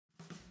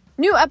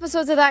New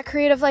episodes of That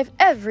Creative Life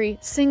every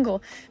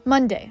single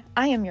Monday.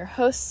 I am your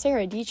host,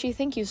 Sarah Dici.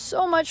 Thank you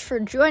so much for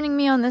joining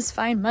me on this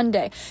fine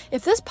Monday.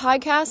 If this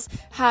podcast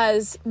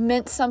has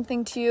meant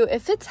something to you,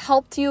 if it's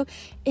helped you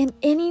in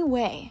any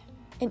way,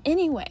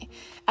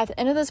 at the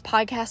end of this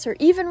podcast, or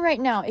even right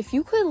now, if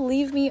you could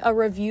leave me a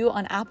review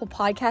on Apple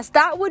Podcasts,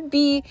 that would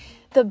be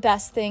the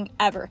best thing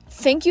ever.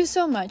 Thank you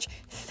so much.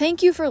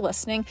 Thank you for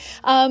listening.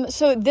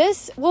 So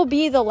this will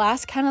be the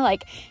last kind of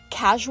like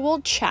casual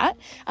chat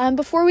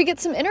before we get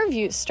some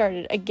interviews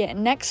started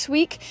again. Next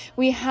week,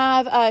 we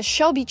have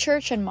Shelby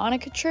Church and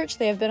Monica Church.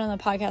 They have been on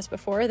the podcast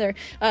before. They're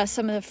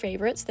some of the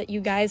favorites that you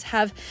guys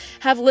have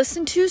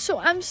listened to. So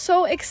I'm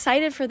so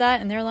excited for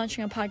that. And they're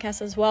launching a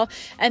podcast as well.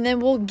 And then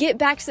we'll get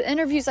back to the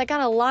interviews. I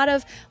got a lot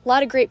of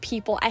great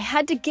people. I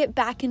had to get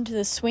back into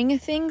the swing of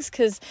things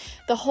because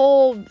the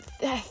whole,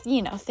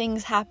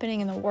 things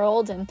happening in the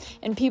world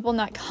and people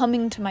not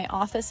coming to my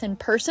office in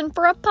person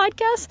for a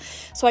podcast.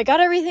 So I got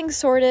everything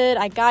sorted.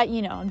 I got,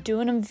 I'm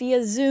doing them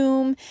via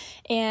Zoom,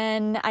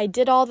 and I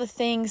did all the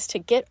things to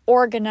get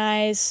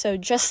organized. So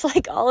just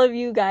like all of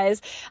you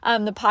guys,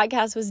 the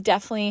podcast was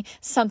definitely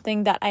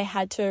something that I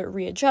had to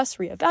readjust,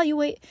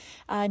 reevaluate.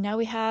 Now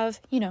we have,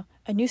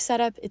 a new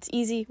setup. It's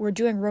easy. We're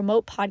doing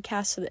remote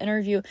podcasts, so the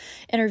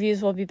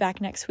interviews will be back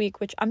next week,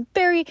 which I'm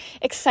very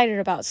excited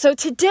about. So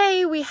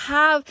today we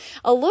have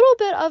a little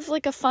bit of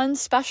like a fun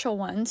special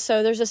one.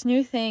 So there's this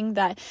new thing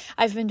that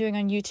I've been doing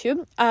on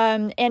YouTube,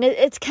 and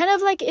it's kind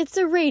of like it's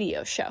a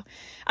radio show.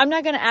 I'm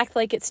not going to act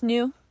like it's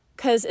new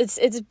because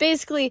it's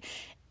basically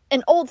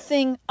an old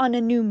thing on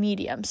a new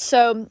medium.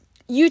 So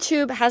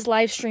YouTube has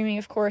live streaming,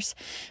 of course,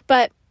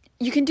 but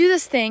you can do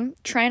this thing,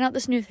 trying out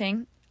this new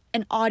thing,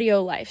 an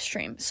audio live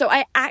stream. So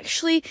I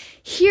actually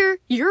hear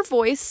your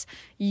voice,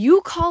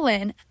 you call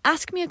in,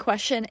 ask me a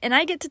question, and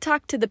I get to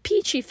talk to the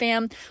Peachy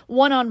fam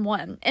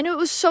one-on-one. And it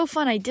was so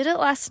fun. I did it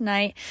last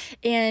night,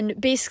 and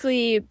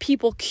basically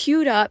people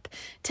queued up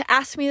to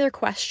ask me their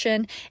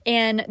question,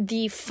 and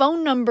the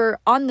phone number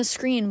on the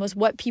screen was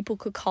what people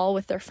could call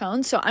with their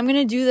phone. So I'm going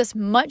to do this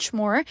much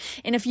more.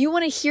 And if you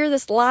want to hear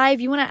this live,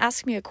 you want to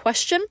ask me a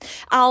question,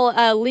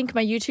 I'll link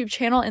my YouTube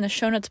channel in the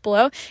show notes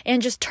below,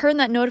 and just turn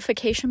that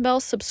notification bell,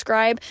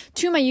 subscribe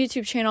to my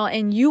YouTube channel,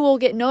 and you will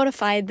get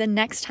notified the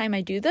next time I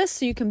do this,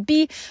 so you can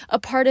be a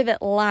part of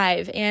it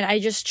live. And I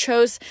just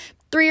chose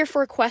 3 or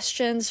 4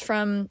 questions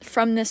from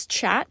this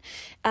chat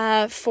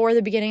for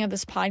the beginning of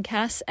this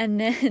podcast. And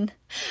then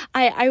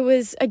I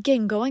was,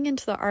 again, going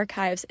into the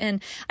archives,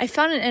 and I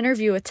found an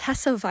interview with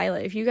Tessa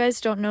Violet. If you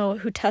guys don't know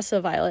who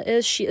Tessa Violet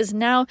is, she is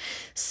now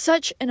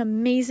such an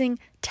amazing,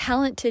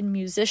 talented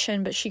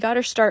musician, but she got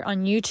her start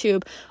on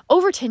YouTube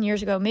over 10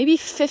 years ago, maybe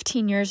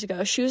 15 years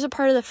ago. She was a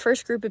part of the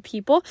first group of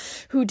people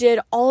who did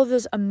all of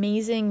those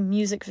amazing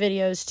music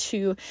videos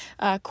to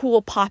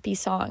cool poppy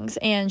songs.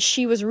 And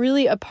she was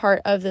really a part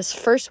of this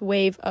first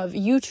wave of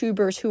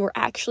YouTubers who were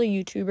actually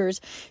YouTubers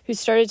who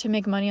started to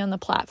make money on the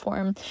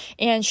platform.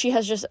 And she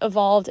has just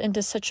evolved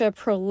into such a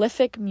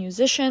prolific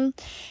musician.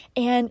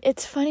 And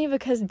it's funny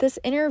because this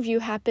interview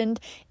happened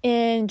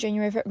in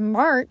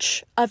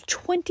March of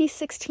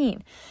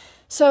 2016.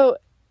 So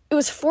it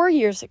was 4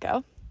 years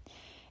ago.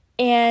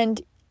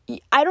 And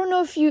I don't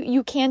know if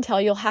you can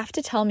tell. You'll have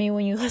to tell me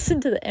when you listen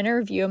to the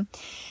interview.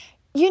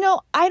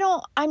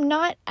 I'm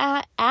not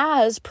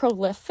as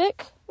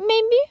prolific,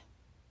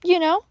 maybe,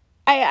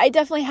 I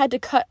definitely had to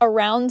cut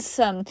around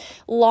some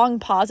long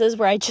pauses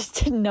where I just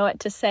didn't know what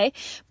to say.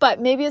 But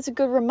maybe it's a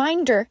good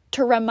reminder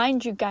to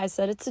remind you guys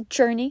that it's a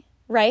journey,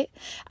 right?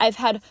 I've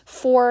had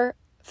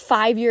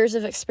 5 years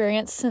of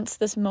experience since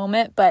this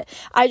moment, but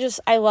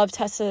I love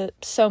Tessa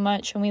so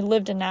much, and we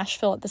lived in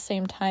Nashville at the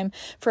same time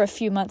for a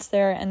few months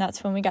there, and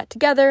that's when we got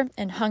together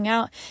and hung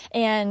out.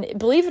 And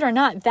believe it or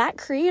not, That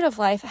Creative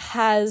Life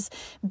has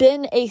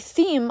been a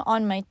theme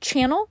on my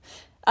channel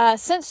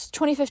since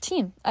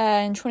 2015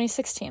 and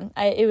 2016.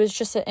 It was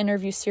just an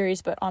interview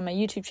series, but on my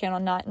YouTube channel,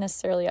 not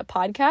necessarily a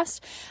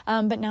podcast.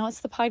 But now it's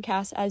the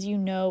podcast, as you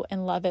know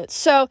and love it.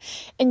 So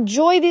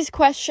enjoy these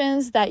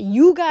questions that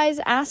you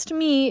guys asked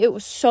me. It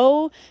was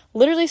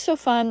literally so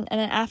fun. And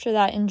then after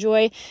that,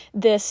 enjoy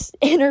this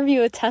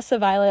interview with Tessa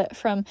Violet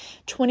from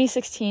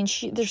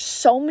 2016. There's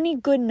so many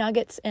good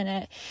nuggets in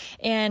it.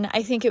 And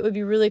I think it would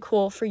be really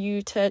cool for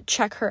you to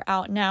check her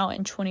out now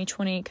in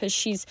 2020, because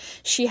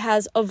she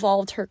has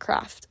evolved her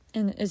craft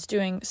and is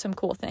doing some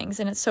cool things.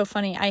 And it's so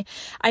funny.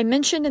 I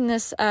mentioned in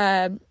this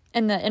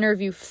in the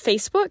interview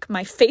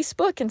my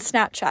Facebook and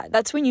Snapchat.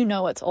 That's when you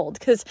know it's old,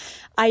 because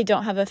I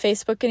don't have a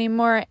Facebook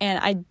anymore and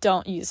I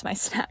don't use my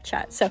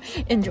Snapchat. So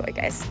enjoy,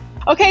 guys.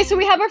 Okay, so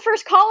we have our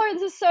first caller.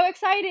 This is so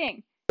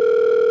exciting.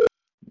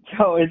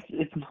 Yo,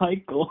 it's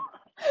Michael.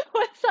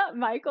 What's up,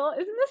 Michael?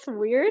 Isn't this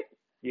weird?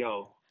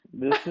 Yo,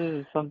 this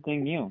is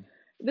something new.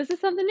 This is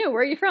something new.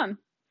 Where are you from?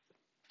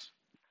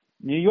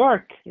 New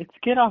York. It's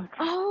Kiddox.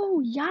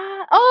 Oh,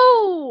 yeah.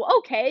 Oh,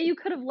 okay. You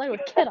could have led with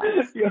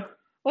Kiddox. Yeah.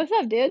 What's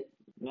up, dude?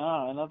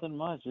 No, nothing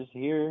much. Just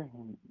here,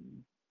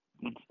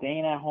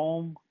 staying at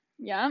home.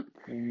 Yeah.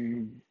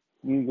 In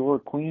New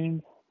York,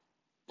 Queens.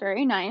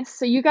 Very nice.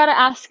 So you got to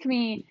ask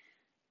me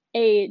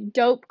a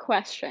dope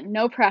question.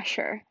 No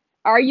pressure.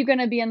 Are you going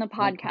to be in the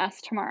Okay,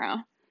 podcast tomorrow?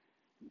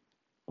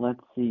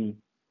 let's see.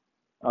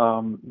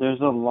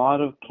 There's a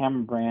lot of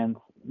camera brands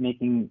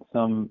making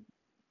some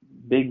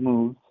big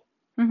moves.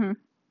 Mm-hmm.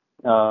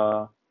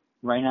 Uh,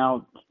 right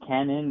now,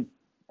 Canon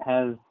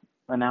has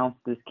announced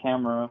this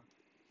camera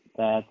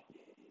that's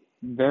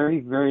very,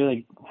 very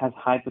like has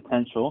high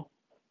potential.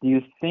 Do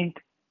you think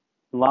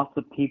lots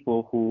of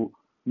people who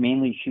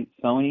mainly shoot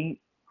Sony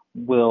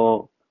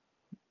will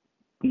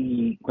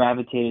be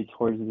gravitated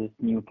towards this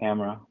new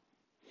camera?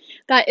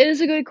 That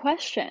is a good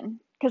question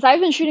because I've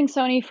been shooting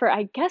Sony for,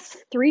 I guess,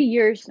 3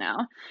 years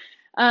now.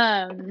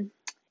 Um,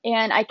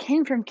 and I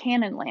came from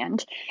Canon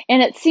land,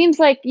 and it seems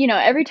like,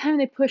 every time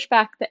they push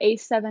back the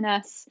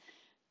A7S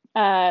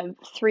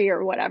 3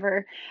 or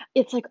whatever,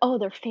 it's like, oh,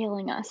 they're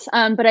failing us.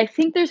 But I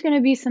think there's going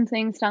to be some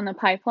things down the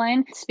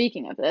pipeline.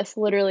 Speaking of this,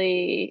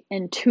 literally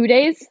in 2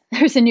 days,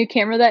 there's a new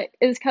camera that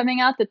is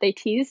coming out that they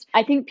teased.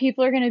 I think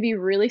people are going to be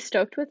really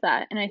stoked with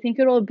that. And I think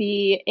it'll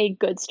be a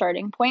good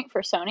starting point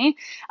for Sony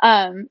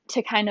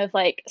to kind of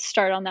like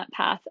start on that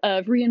path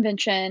of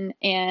reinvention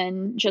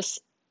and just,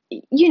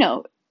 you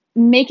know,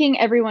 making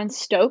everyone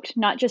stoked,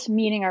 not just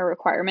meeting our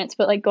requirements,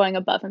 but like going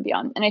above and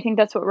beyond. And I think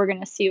that's what we're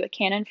going to see with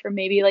Canon for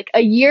maybe like a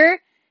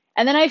year.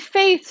 And then I have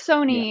faith Yeah.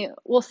 Sony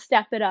will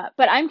step it up.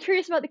 But I'm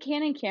curious about the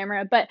Canon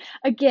camera. But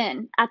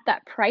again, at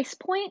that price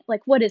point,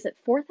 like what is it,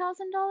 $4,000?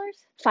 Yeah,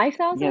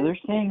 5,000? they're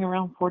saying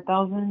around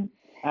 4,000.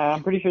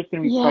 I'm pretty sure it's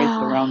going to be priced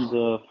Yeah, around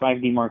the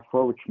 5D Mark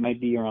IV, which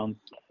might be around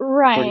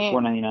right.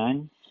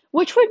 34.99.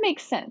 Which would make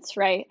sense,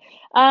 right?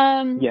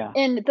 Yeah.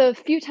 And the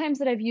few times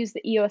that I've used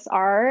the EOS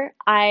R,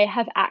 I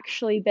have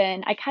actually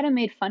I kind of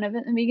made fun of it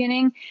in the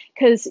beginning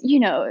because,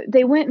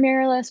 they went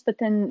mirrorless, but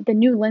then the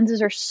new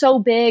lenses are so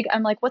big.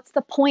 I'm like, what's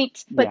the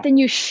point? But Yeah. then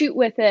you shoot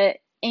with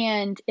it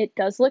and it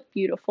does look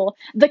beautiful.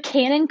 The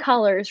Canon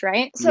colors,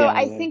 right? So Yeah,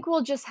 I yeah. think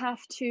we'll just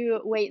have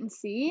to wait and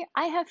see.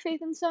 I have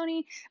faith in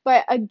Sony,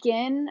 but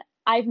again,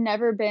 I've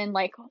never been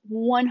like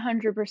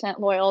 100%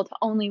 loyal to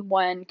only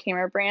one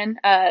camera brand.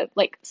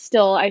 Like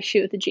still I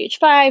shoot with the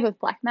GH5 with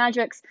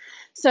Blackmagics.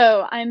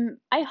 So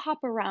I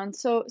hop around.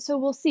 So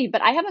we'll see,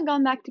 but I haven't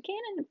gone back to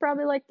Canon in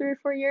probably like 3 or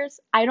 4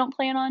 years. I don't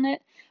plan on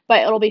it,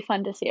 but it'll be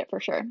fun to see it for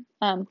sure.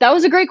 That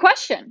was a great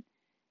question.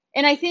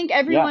 And I think Yeah,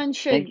 everyone thank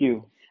should,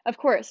 you. of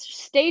course,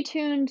 stay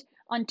tuned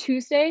on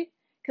Tuesday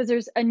because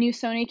there's a new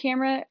Sony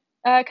camera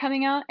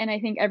coming out, and I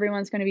think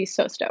everyone's going to be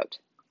so stoked.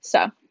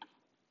 So,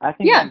 I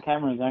think yeah, that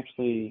camera is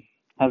actually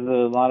has a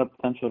lot of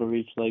potential to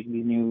reach like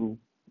the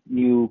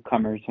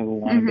newcomers who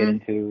want to get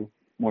mm-hmm, into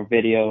more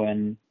video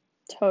and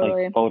like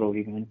totally. photo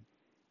even.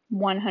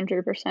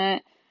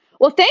 100%.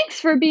 Well, thanks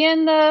for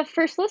being the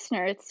first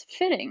listener. It's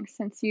fitting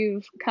since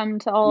you've come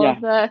to all of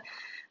Yeah.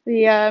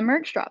 the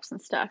merch drops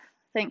and stuff.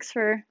 Thanks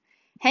for Yeah,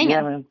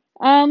 hanging.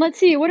 man. Let's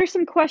see. What are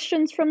some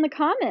questions from the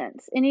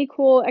comments? Any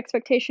cool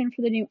expectation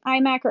for the new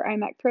iMac or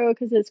iMac Pro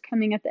because it's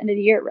coming at the end of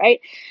the year, right?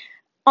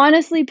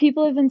 Honestly,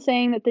 people have been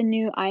saying that the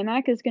new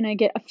iMac is going to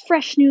get a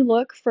fresh new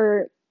look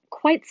for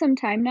quite some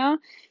time now.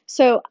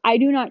 So I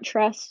do not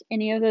trust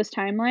any of those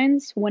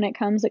timelines. When it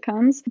comes, it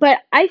comes. But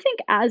I think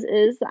as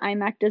is, the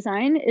iMac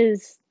design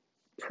is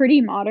pretty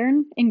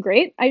modern and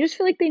great. I just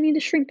feel like they need to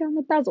shrink down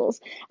the bezels.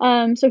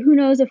 So who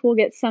knows if we'll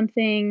get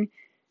something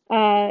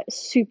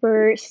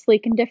super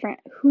sleek and different.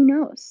 Who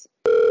knows?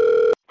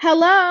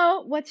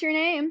 Hello, what's your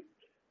name?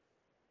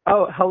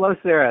 Oh, hello,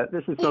 Sarah.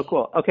 This is so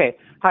cool. Okay,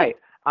 hi.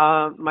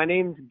 My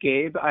name's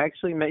Gabe. I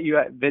actually met you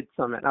at Vid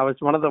Summit. I was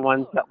one of the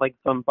ones that like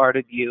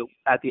bombarded you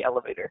at the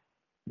elevator.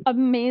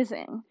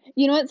 Amazing.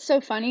 You know what's so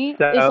funny is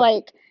So,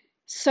 like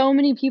so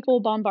many people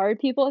bombard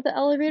people at the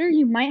elevator.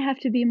 You might have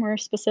to be more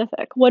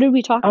specific. What did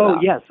we talk oh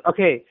about? yes,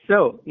 okay.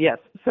 So yes,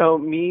 so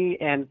me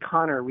and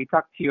Connor, we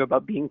talked to you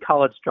about being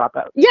college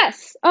dropouts.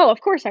 Yes. Oh,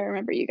 of course I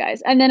remember you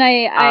guys. And then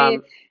I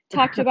Um,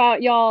 talked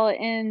about y'all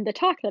in the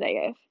talk that I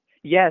gave.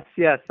 yes,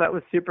 yes, that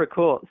was super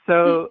cool.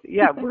 So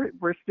yeah,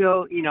 we're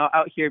still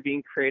out here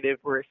being creative.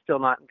 We're still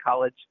not in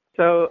college.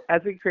 So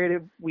as a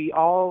creative, we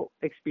all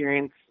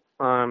experience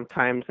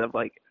times of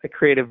like a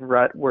creative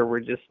rut where we're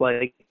just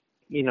like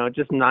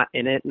just not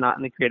in it, not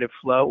in the creative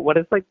flow. What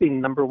is like the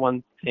number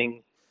one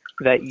thing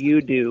that you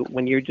do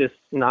when you're just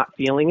not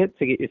feeling it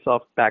to get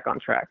yourself back on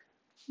track?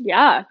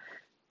 Yeah.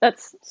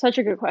 That's such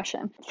a good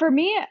question. For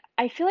me,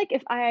 I feel like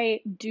if I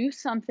do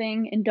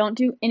something and don't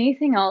do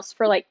anything else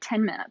for like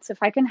 10 minutes, if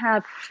I can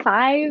have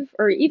 5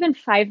 or even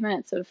 5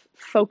 minutes of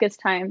focus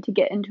time to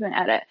get into an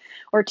edit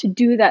or to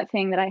do that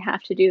thing that I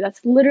have to do,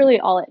 that's literally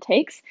all it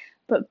takes.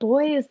 But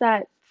boy, is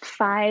that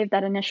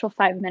initial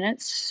 5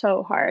 minutes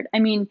so hard. I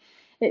mean,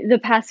 the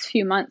past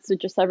few months with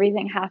just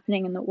everything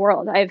happening in the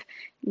world, I've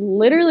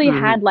literally Hmm.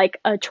 had like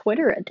a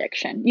Twitter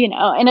addiction,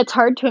 and it's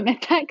hard to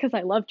admit that because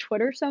I love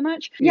Twitter so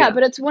much. Yeah, Yeah.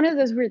 but it's one of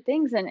those weird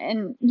things,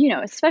 and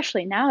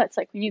especially now, it's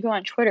like when you go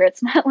on Twitter,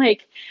 it's not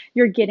like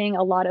you're getting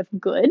a lot of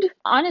good.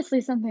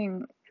 Honestly,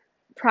 something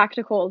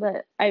practical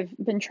that I've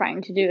been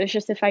trying to do is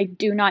just if I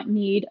do not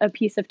need a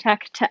piece of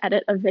tech to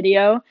edit a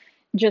video,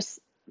 just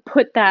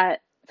put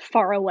that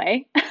far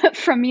away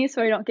from me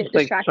so I don't get Just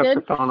like chuck distracted.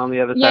 the phone on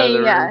the other Yeah, side of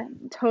the yeah, room.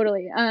 yeah,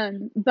 totally.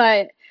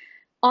 But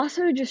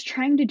also just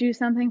trying to do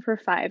something for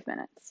 5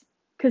 minutes.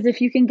 Because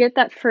if you can get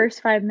that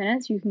first 5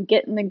 minutes, you can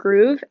get in the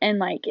groove, and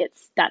like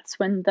that's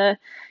when the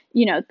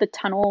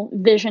tunnel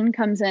vision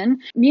comes in.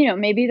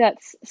 Maybe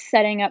that's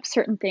setting up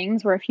certain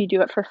things where if you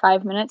do it for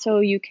 5 minutes,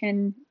 you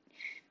can,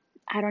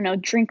 I don't know,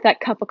 drink that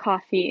cup of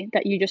coffee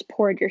that you just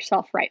poured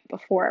yourself right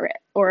before it,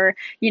 or,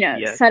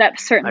 Yes, set up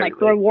certain I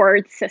like relate.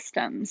 reward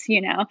systems.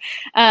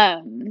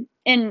 And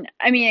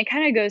I mean, it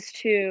kind of goes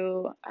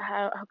to,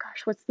 oh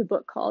gosh, what's the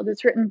book called?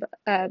 It's written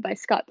by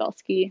Scott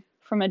Belsky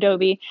from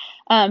Adobe.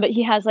 But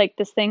he has like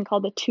this thing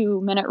called the 2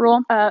 minute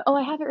rule.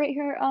 I have it right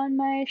here on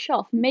my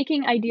shelf.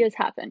 Making Ideas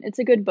Happen. It's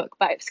a good book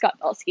by Scott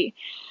Belsky.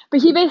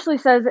 But he basically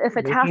says if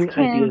a task Making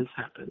can, ideas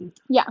happen.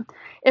 yeah,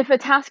 if a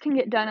task can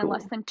get done in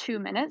less Cool. than 2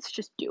 minutes,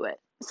 just do it.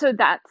 So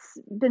that's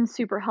been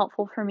super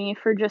helpful for me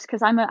for just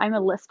because I'm a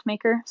list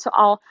maker. So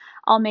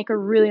I'll make a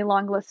really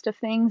long list of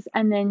things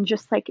and then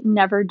just like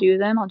never do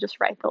them. I'll just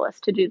write the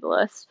list to do the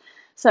list.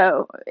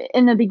 So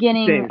in the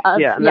beginning Same. of,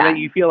 Yeah, and then yeah,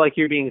 you feel like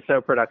you're being so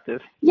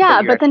productive, but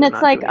yeah, you're but then actually it's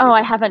not like, doing oh, I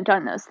anything. haven't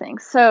done those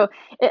things. So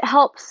it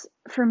helps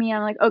for me.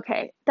 I'm like,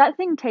 okay, that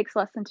thing takes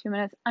less than 2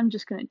 minutes. I'm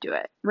just going to do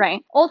it,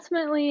 right?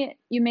 Ultimately,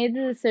 you made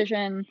the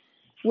decision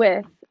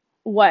with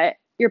what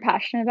you're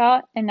passionate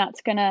about, and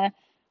that's going to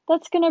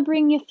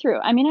bring you through.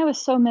 I mean, I was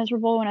so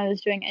miserable when I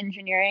was doing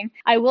engineering.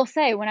 I will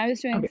say, when I was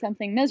doing Okay.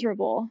 something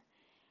miserable,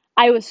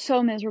 I was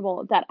so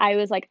miserable that I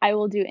was like, I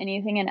will do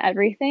anything and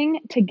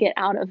everything to get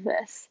out of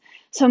this.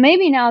 So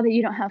maybe now that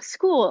you don't have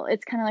school,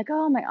 it's kind of like,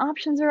 oh, my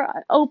options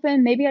are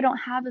open. Maybe I don't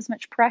have as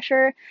much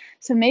pressure.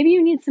 So maybe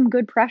you need some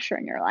good pressure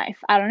in your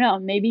life. I don't know.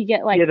 Maybe get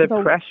Yeah, like the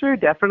pressure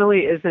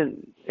definitely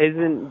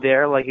isn't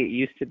there like it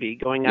used to be.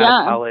 Going out of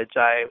yeah. college,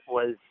 I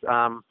was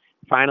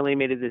finally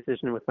made a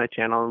decision with my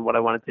channel and what I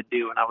wanted to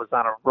do, and I was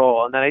on a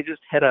roll. And then I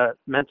just hit a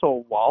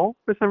mental wall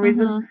for some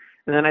reason. Mhm.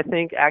 And then I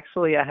think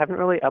actually I haven't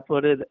really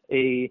uploaded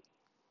a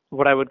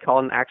what I would call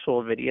an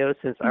actual video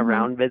since Mhm.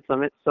 around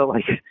VidSummit. So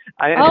like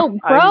Oh,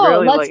 I'm bro,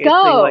 really let's like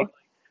itching like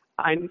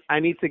go. I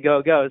need to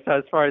go. So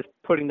as far as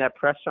putting that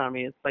pressure on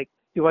me, it's like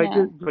do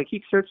Yeah. I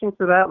keep searching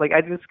for that? Like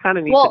I just kind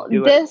of need to Well,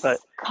 do it. But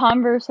this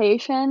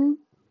conversation,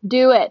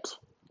 do it.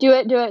 Do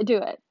it, do it, do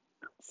it.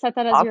 Set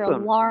that as your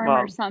awesome. alarm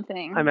or Well,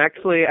 something.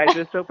 I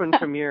just opened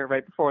Premiere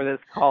right before this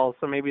call,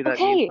 so maybe that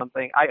means Okay.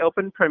 something. I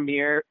opened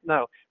Premiere.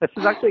 No, this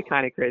is actually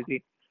kind of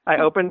crazy. I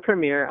opened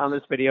Premiere on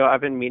this video I've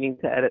been meaning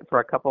to edit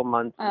for a couple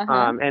months,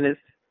 Uh-huh. and it's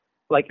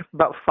like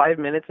about 5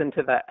 minutes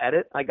into that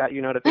edit, I got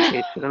your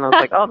notification, and I was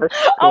like, oh, this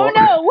is Oh cool.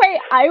 no, wait,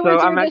 I So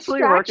was your I'm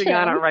actually working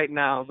on it distraction. right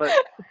now, but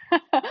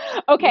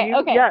Okay,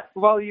 okay, yeah,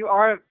 well,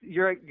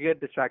 you're a good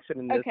distraction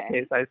in this okay.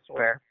 case, I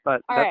swear.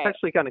 But All that's right.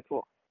 actually kind of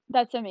cool,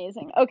 That's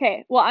amazing.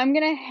 Okay, well, I'm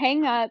gonna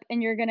hang up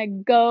and you're gonna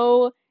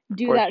go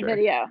do for that sure.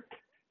 video.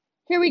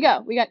 Here we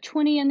go. We got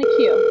 20 in the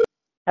queue.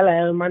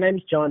 Hello, my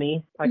name's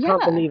Johnny. I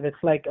can't Yeah, believe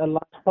it's like a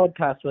live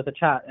podcast with a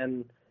chat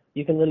and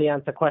you can really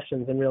answer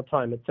questions in real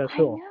time. It's so I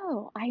cool.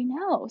 know, I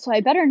know. So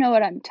I better know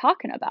what I'm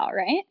talking about,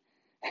 right?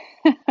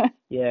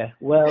 Yeah,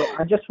 well,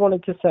 I just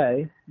wanted to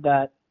say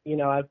that,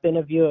 I've been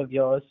a viewer of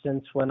yours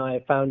since when I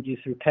found you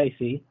through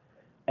Casey,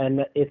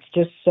 and it's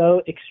just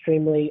so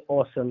extremely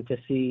awesome to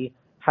see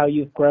how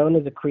you've grown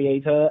as a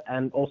creator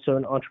and also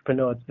an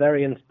entrepreneur. It's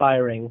very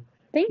inspiring,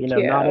 Thank not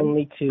you.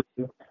 only to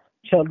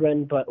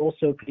children, but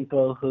also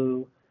people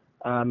who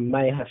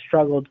may have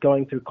struggled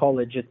going through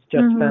college. It's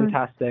just Mhm.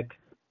 fantastic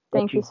what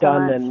Thank you you've so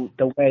done much. and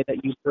the way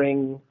that you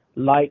bring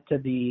light to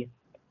the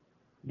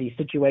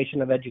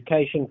situation of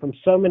education from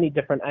so many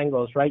different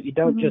angles, right?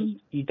 Mhm.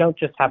 You don't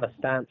just have a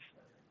stance,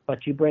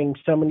 but you bring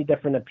so many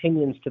different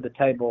opinions to the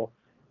table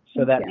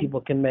so Thank that you.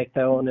 people can make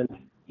their own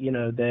and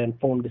their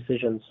informed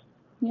decisions.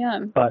 Yeah.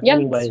 But Yeah,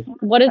 it's anyways,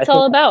 what I it's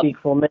all think I about. speak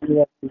for many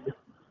of the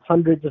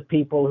hundreds of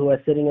people who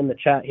are sitting in the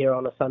chat here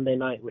on a Sunday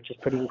night, which is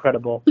pretty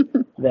incredible.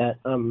 That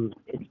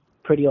it's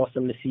pretty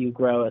awesome to see you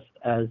grow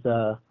as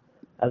a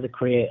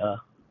creator,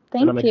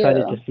 and I'm Thank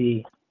excited to you.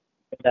 see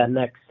where that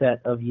next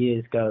set of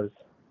years goes.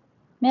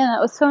 Man,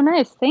 that was so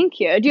nice. Thank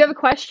you. Do you have a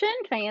question?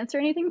 Can I answer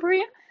anything for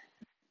you?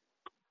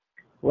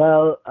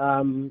 Well,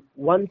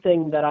 one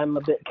thing that I'm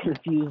a bit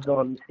confused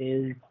on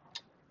is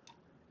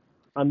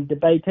I'm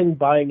debating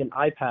buying an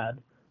iPad,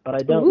 but I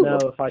don't Ooh. know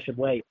if I should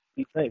wait. What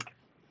do you think?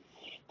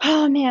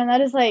 Oh man,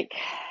 that is like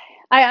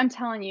I'm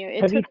telling you,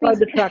 it Have you took me tried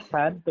the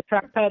trackpad? The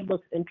trackpad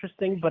looks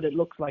interesting, but it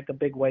looks like a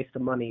big waste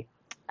of money.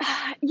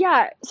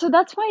 yeah, so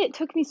that's why it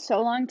took me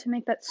so long to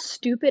make that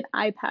stupid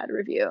iPad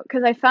review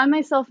because I found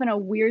myself in a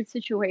weird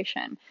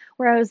situation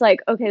where I was like,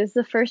 okay, this is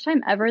the first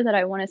time ever that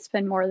I want to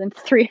spend more than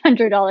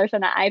 $300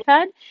 on an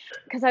iPad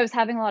because I was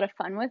having a lot of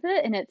fun with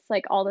it and it's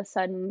like all of a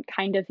sudden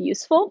kind of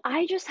useful.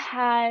 I just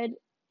had,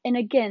 and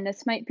again,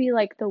 this might be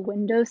like the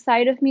Windows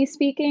side of me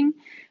speaking,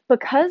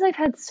 because I've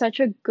had such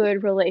a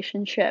good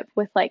relationship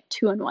with like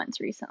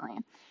two-in-ones recently.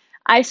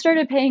 I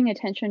started paying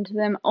attention to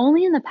them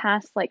only in the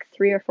past like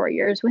 3 or 4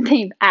 years when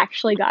they've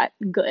actually got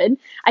good.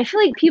 I feel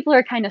like people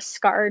are kind of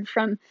scarred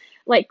from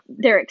like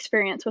their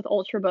experience with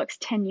Ultrabooks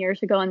 10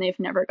 years ago and they've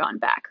never gone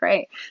back,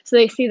 right? So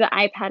they see the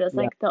iPad as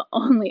Yeah. like the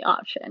only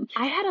option.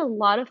 I had a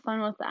lot of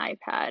fun with the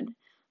iPad,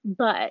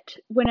 but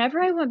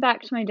whenever I went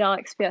back to my Dell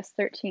XPS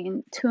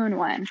 13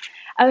 2-in-1,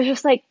 I was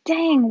just like,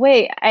 dang,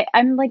 wait,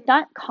 I'm like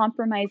not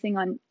compromising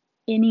on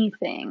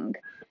anything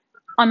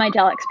on my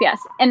Dell XPS.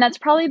 And that's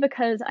probably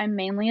because I'm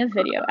mainly a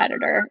video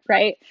editor,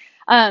 right?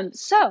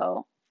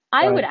 So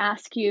I would Right.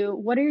 ask you,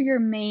 what are your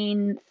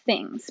main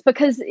things?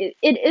 Because it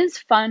is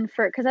fun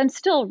because I'm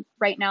still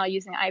right now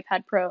using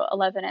iPad Pro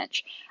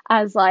 11-inch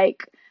as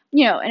like,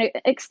 an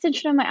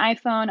extension of my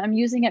iPhone. I'm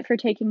using it for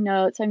taking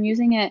notes. I'm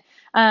using it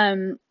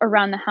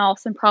around the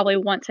house, and probably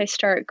once I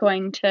start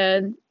going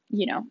to,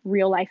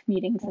 real life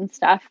meetings and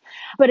stuff.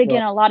 But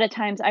again, a lot of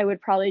times I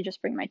would probably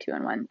just bring my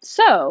 2-in-1.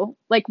 So,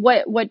 like,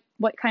 what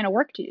kind of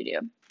work do you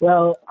do?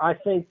 Well, I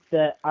think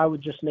that I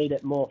would just need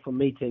it more for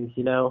meetings,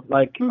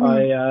 Like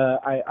Mhm.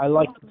 I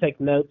like to take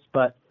notes,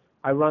 but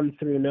I run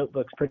through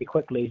notebooks pretty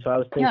quickly. So I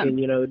was thinking,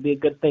 it'd be a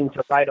good thing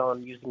to write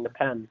on using the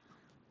pen.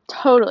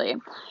 Totally.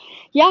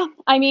 Yeah,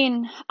 I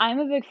mean, I'm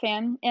a big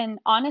fan, and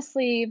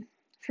honestly,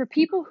 for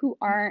people who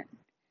aren't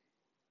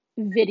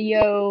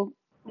video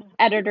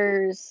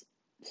editors,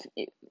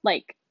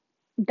 like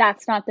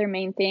that's not their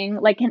main thing.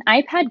 Like an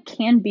iPad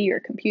can be your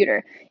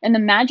computer, and the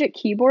Magic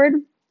Keyboard,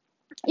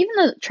 even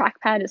though the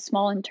trackpad is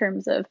small in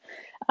terms of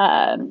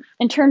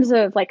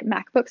like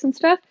MacBooks and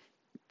stuff,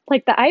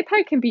 like the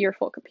iPad can be your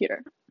full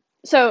computer.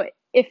 So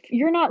if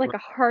you're not like a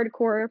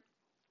hardcore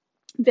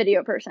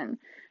video person,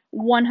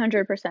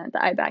 100% the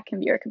iPad can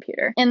be your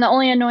computer. And the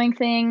only annoying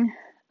thing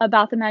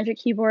about the Magic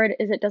Keyboard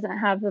is it doesn't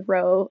have the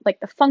row, like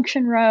the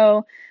function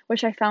row,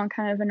 which I found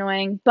kind of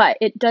annoying, but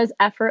it does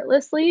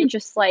effortlessly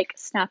just like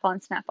snap on,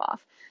 snap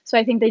off. So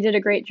I think they did a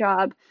great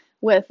job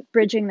with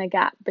bridging the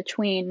gap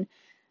between,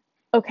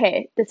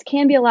 okay, this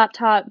can be a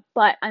laptop,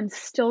 but I'm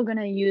still going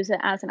to use it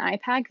as an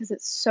iPad because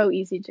it's so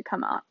easy to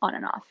come on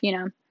and off,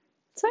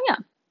 So yeah,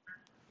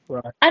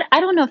 Right. I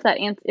don't know if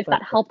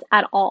that helped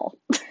at all.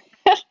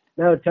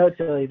 No,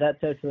 totally. That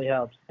totally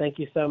helps. Thank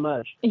you so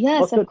much.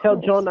 Yes, Also, of tell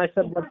course. John I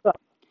said what's up.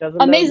 He doesn't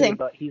know me, Amazing.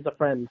 but he's a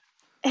friend.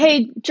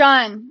 Hey,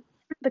 John,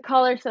 the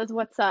caller says,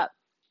 what's up?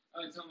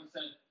 Oh, and someone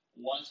said,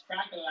 what's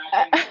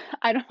crack-a-lacking?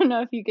 I don't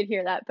know if you could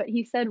hear that, but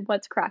he said,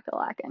 what's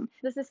crack-a-lacking?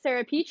 This is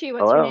Sarah Peachy.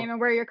 What's Hello. your name and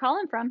where you're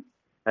calling from?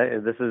 Hey,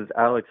 this is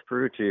Alex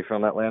Perucci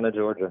from Atlanta,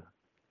 Georgia.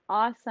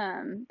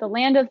 Awesome. The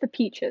land of the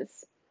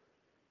peaches.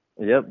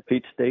 Yep,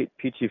 Peach State,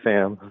 Peachy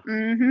fam.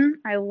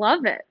 I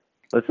love it.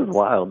 This is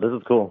wild. This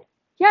is cool.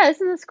 Yeah,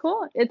 isn't this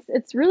cool?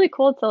 It's really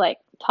cool to like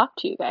talk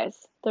to you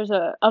guys. There's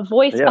a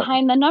voice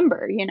behind the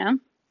number,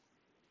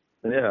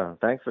 Yeah,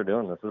 thanks for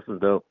doing this. This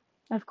is dope.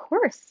 Of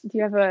course. Do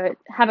you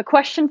have a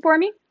question for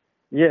me?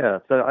 Yeah,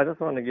 so I just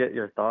wanted to get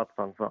your thoughts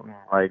on something.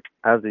 Like,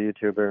 as a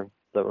YouTuber,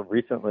 so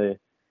recently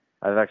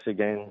I've actually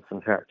gained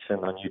some traction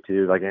on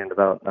YouTube. I gained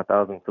about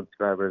 1,000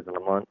 subscribers in a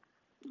month.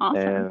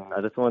 Awesome. And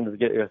I just wanted to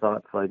get your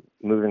thoughts, like,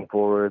 moving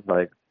forward,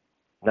 like,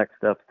 next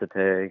steps to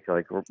take,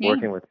 like,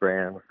 working with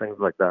brands, things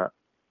like that.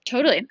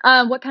 Totally.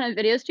 What kind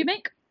of videos do you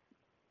make?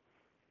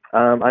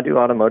 I do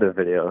automotive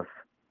videos.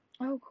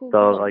 Oh, cool.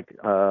 So, cool.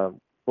 like,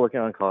 working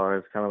on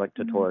cars, kind of like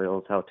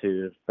tutorials,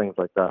 how-tos, things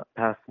like that.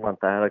 Past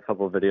month, I had a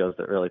couple of videos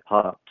that really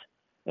popped,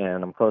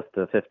 and I'm close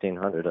to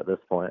 1,500 at this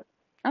point.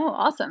 Oh,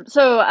 awesome.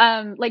 So,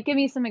 like, give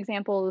me some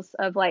examples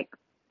of, like,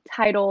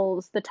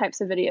 titles, the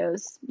types of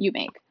videos you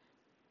make.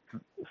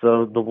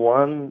 So the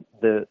one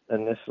that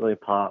initially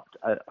popped,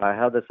 I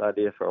had this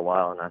idea for a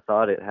while, and I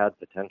thought it had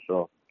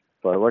potential.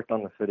 So I worked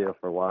on this video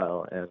for a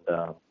while, and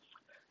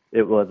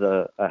it was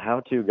a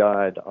how-to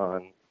guide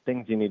on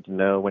things you need to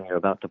know when you're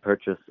about to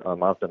purchase a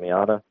Mazda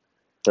Miata.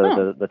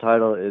 So the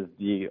title is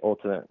The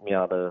Ultimate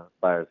Miata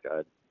Buyer's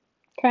Guide.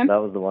 Okay.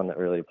 That was the one that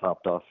really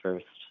popped off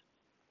first.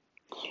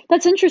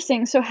 That's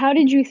interesting. So how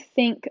did you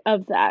think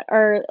of that?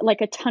 Are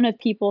like a ton of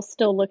people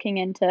still looking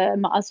into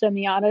Mazda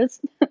Miatas?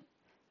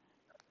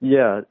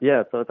 Yeah.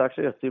 So it's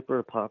actually a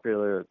super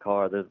popular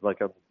car. There's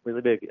like a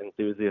really big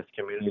enthusiast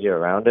community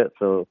around it.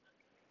 So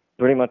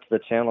pretty much the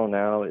channel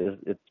now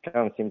it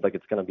kind of seems like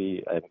it's going to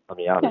be a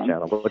Miata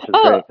channel, which is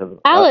great. Cause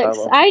Alex,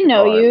 I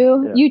know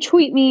you. Yeah. You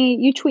tweet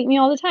me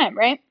all the time,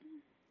 right?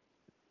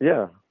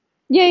 Yeah.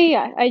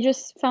 Yeah. I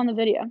just found the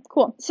video.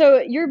 Cool. So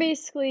you're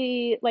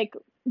basically like,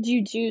 do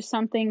you do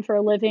something for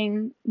a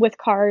living with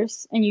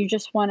cars and you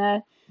just want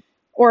to,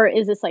 or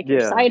is this like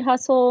your side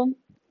hustle?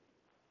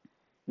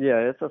 Yeah,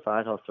 it's a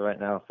side hustle right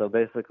now. So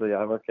basically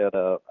I work at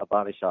a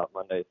body shop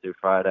Monday through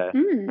Friday.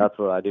 That's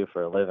what I do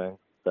for a living.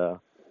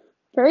 So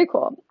very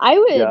cool. I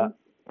would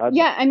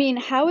I mean,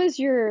 how is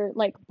your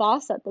like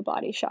boss at the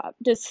body shop?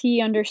 Does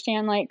he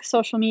understand like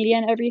social media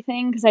and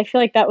everything? Because I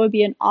feel like that would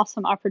be an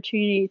awesome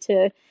opportunity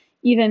to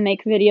even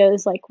make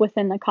videos like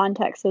within the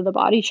context of the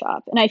body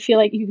shop. And I feel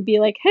like you could be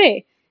like,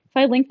 hey, if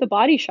I link the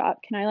body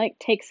shop, can I like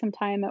take some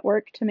time at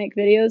work to make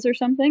videos or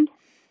something?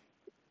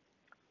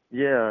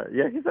 Yeah,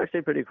 he's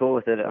actually pretty cool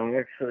with it. I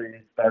actually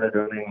started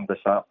running the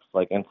shop's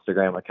like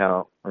Instagram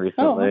account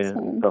recently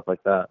and stuff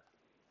like that.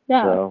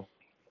 Yeah. So.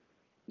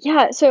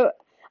 Yeah, so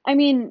I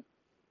mean,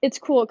 it's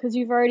cool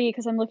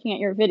because I'm looking at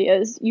your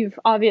videos, you've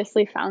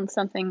obviously found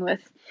something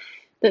with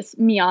this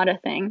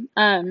Miata thing.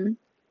 And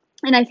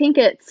I think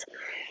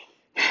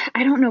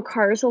I don't know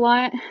cars a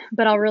lot,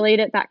 but I'll relate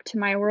it back to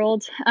my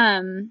world.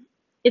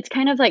 It's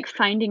kind of like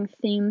finding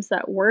themes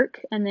that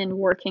work and then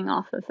working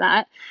off of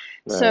that.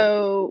 Right.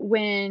 So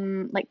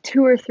when like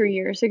 2 or 3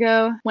 years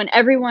ago, when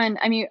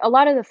a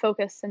lot of the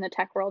focus in the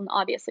tech world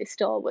obviously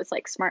still was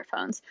like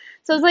smartphones.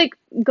 So I was like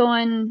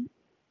going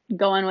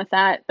with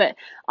that. But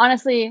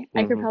honestly,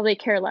 I could probably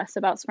care less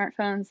about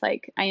smartphones.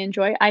 Like I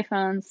enjoy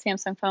iPhones,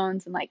 Samsung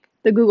phones, and like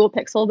the Google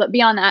Pixel. But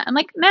beyond that, I'm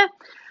like, meh.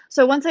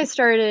 So once I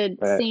started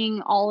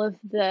seeing all of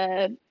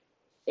the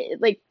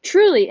like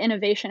truly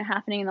innovation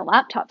happening in the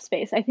laptop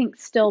space, I think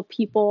still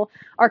people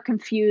are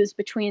confused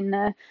between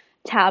the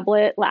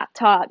tablet,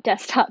 laptop,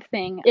 desktop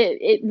thing.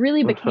 It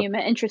really became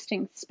an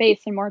interesting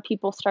space, and more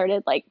people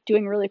started like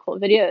doing really cool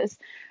videos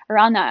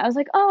around that. I was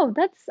like, oh,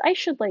 I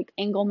should like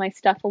angle my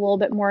stuff a little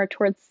bit more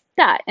towards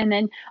that. And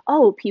then,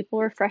 oh, people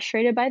are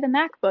frustrated by the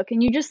MacBook,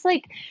 and you just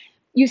like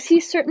you see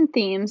certain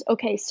themes.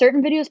 Okay,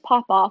 certain videos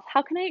pop off.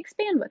 How can I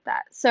expand with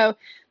that? So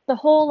the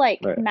whole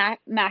like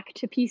Mac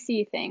to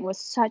PC thing was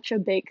such a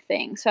big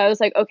thing. So I was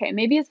like, okay,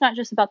 maybe it's not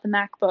just about the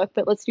MacBook,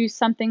 but let's do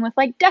something with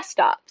like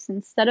desktops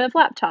instead of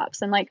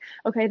laptops. And like,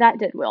 okay, that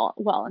did well.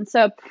 And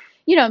so,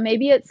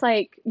 maybe it's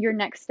like your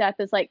next step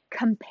is like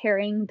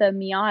comparing the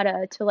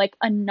Miata to like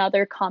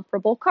another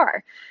comparable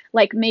car.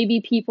 Like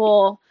maybe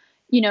people,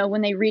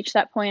 when they reach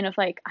that point of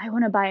like, I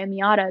want to buy a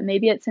Miata,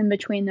 maybe it's in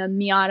between the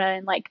Miata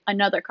and like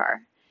another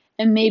car.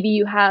 And maybe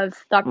you have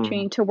the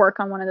opportunity to work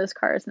on one of those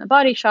cars in the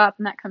body shop,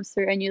 and that comes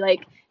through and you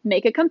like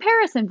make a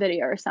comparison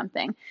video or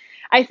something.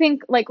 I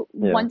think like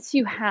once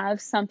you have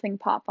something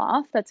pop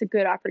off, that's a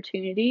good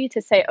opportunity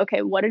to say,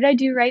 okay, what did I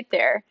do right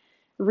there?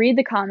 Read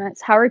the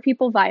comments. How are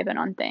people vibing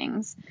on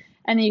things?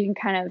 And then you can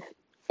kind of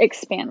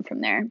expand from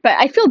there. But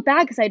I feel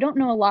bad because I don't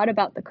know a lot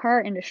about the car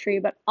industry,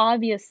 but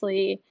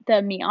obviously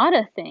the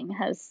Miata thing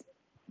has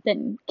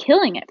been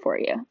killing it for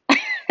you.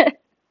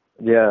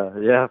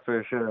 Yeah,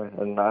 for sure.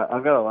 And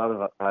I've got a lot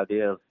of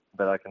ideas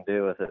that I can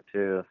do with it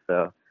too.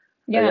 So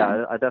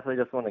I definitely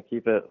just want to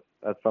keep it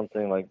as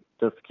something like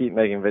just keep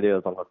making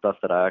videos on the stuff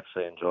that I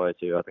actually enjoy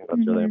too. I think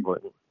that's really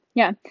important.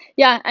 Yeah.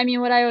 I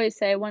mean, what I always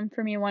say, one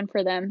for me, one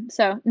for them.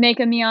 So make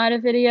a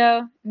Miata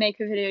video,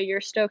 make a video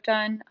you're stoked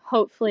on.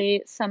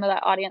 Hopefully some of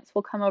that audience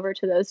will come over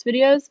to those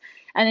videos,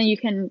 and then you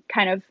can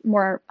kind of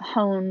more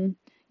hone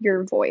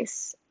your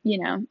voice,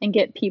 and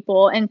get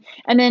people. And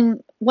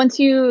then once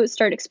you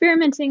start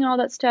experimenting and all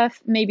that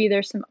stuff, maybe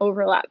there's some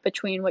overlap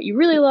between what you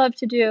really love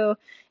to do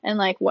and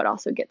like what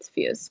also gets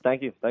views.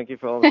 Thank you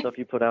for all the stuff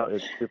you put out.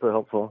 It's super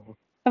helpful.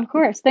 Of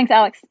course. Thanks,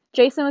 Alex.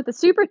 Jason with the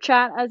super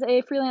chat. As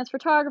a freelance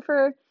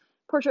photographer,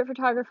 portrait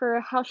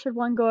photographer, how should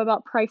one go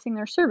about pricing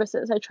their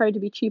services? I tried to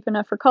be cheap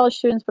enough for college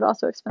students, but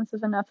also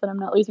expensive enough that I'm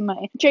not losing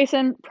money.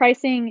 Jason,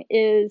 pricing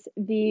is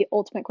the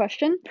ultimate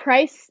question.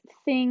 Price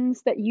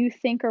things that you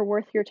think are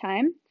worth your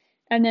time.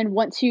 And then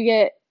once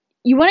you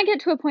want to get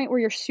to a point where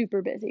you're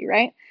super busy,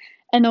 right?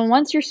 And then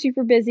once you're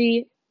super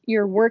busy,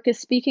 your work is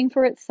speaking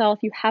for itself.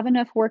 You have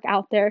enough work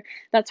out there.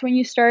 That's when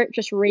you start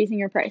just raising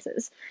your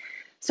prices.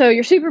 So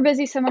you're super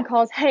busy. Someone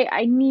calls, hey,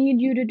 I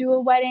need you to do a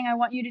wedding. I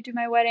want you to do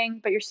my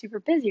wedding, but you're super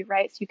busy,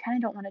 right? So you kind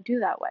of don't want to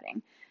do that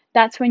wedding.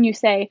 That's when you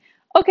say,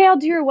 okay, I'll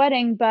do your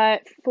wedding,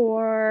 but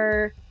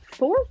for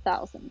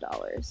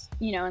 $4,000,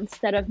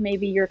 instead of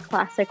maybe your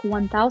classic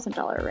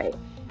 $1,000 rate.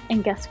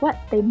 And guess what?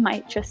 They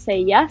might just say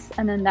yes,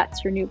 and then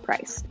that's your new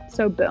price.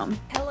 So boom.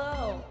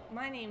 Hello,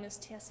 my name is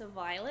Tessa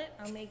Violet.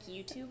 I make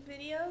YouTube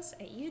videos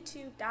at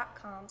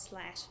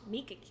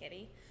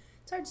youtube.com/MikaKitty.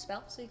 It's hard to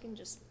spell, so you can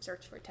just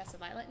search for Tessa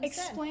Violet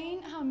instead.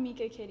 Explain how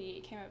Mika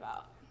Kitty came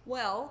about.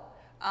 Well,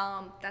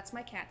 that's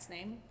my cat's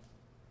name.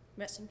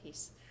 Rest in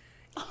peace.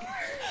 I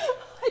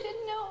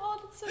didn't know. Oh,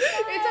 that's so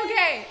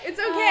sad. It's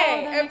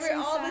okay.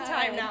 Oh, all the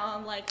time now,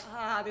 I'm like,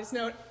 there's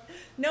no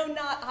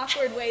not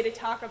awkward way to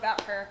talk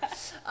about her.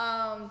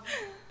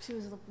 She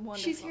was a wonderful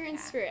She's here in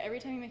cat. spirit every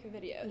time you make a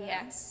video. Though.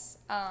 Yes.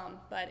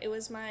 But it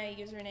was my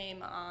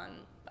username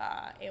on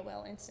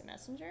AOL Instant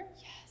Messenger.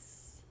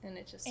 Yes. And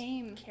it just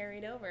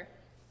carried over.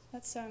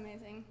 That's so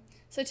amazing.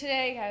 So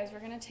today, guys,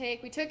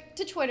 we took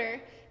to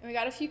Twitter, and we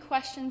got a few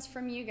questions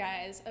from you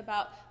guys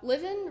about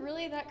living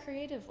really that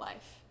creative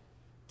life.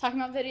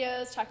 Talking about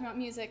videos, talking about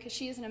music, because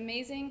she is an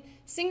amazing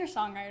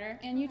singer-songwriter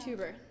and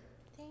YouTuber.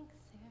 Thanks,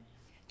 Sarah.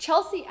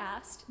 Chelsea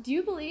asked, do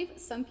you believe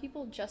some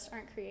people just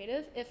aren't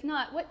creative? If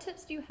not, what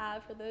tips do you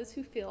have for those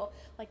who feel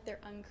like they're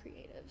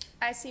uncreative?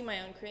 I see my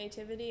own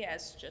creativity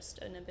as just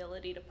an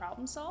ability to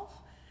problem solve.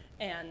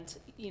 And,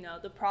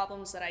 the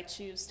problems that I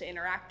choose to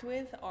interact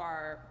with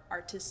are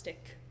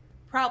artistic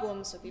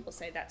problems, so people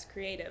say that's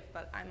creative,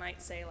 but I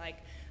might say,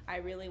 like, I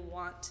really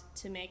want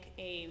to make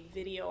a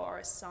video or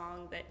a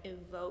song that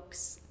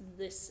evokes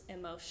this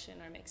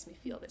emotion or makes me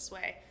feel this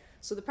way.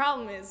 So the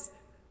problem is,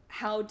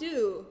 how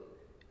do?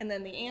 And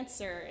then the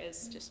answer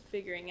is just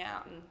figuring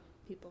out, and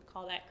people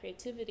call that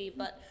creativity,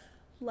 but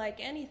like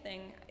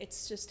anything,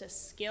 it's just a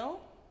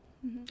skill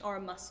or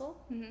a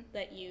muscle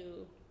that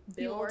you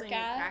build and you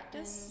at,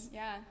 practice. and,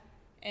 yeah.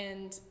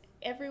 And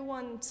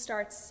everyone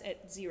starts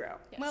at zero.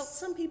 Yes. Well,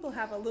 some people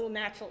have a little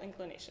natural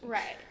inclination.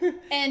 Right.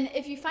 And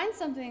if you find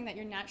something that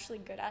you're naturally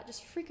good at,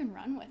 just freaking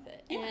run with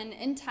it. Yeah. And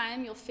in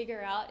time, you'll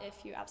figure out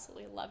if you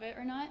absolutely love it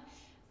or not.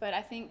 But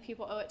I think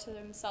people owe it to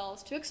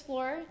themselves to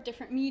explore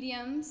different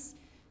mediums,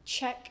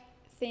 check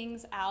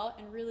things out,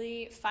 and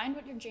really find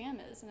what your jam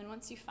is. And then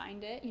once you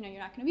find it, you're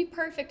not going to be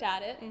perfect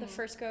at it the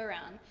first go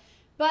around.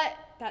 But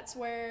that's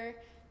where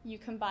you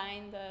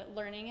combine the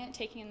learning it,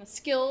 taking in the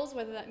skills,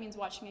 whether that means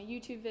watching a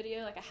YouTube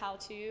video, like a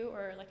how-to,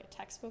 or like a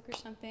textbook or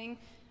something,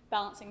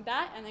 balancing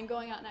that, and then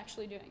going out and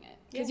actually doing it.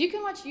 Because you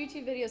can watch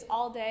YouTube videos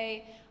all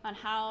day on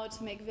how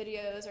to make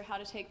videos or how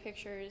to take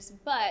pictures,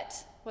 but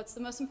what's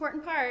the most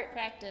important part?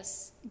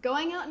 Practice.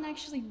 Going out and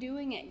actually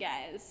doing it,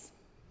 guys.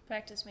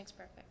 Practice makes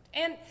perfect.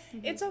 And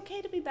it's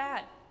okay to be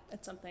bad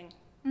at something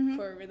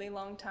for a really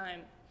long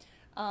time.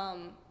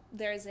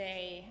 There's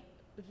a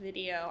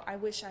video, I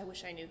wish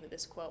I knew who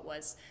this quote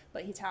was,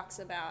 but he talks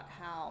about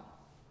how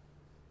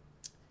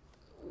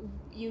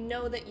you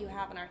know that you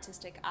have an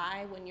artistic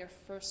eye when you're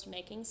first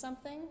making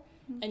something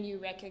and you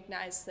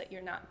recognize that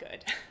you're not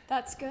good.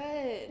 That's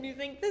good. And you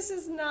think, this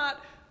is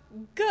not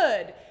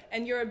good.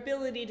 And your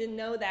ability to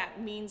know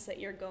that means that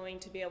you're going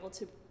to be able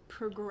to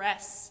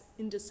progress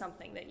into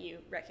something that you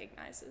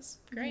recognize as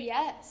great.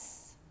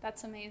 Yes,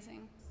 that's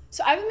amazing.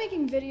 So I've been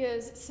making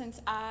videos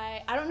since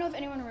I don't know if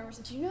anyone remembers,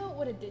 do you know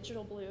what a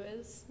digital blue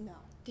is? No.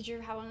 Did you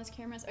ever have one of those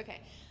cameras? Okay.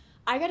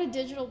 I got a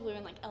digital blue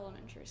in like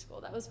elementary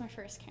school. That was my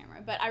first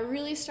camera. But I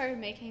really started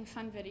making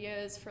fun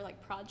videos for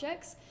like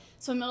projects.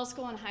 So in middle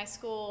school and high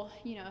school,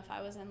 if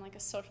I was in like a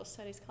social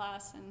studies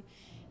class and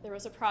there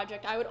was a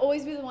project, I would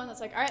always be the one that's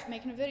like, all right,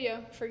 making a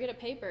video, forget a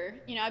paper.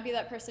 I'd be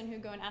that person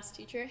who'd go and ask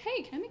teacher,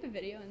 hey, can I make a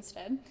video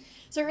instead?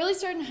 So it really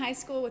started in high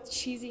school with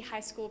cheesy high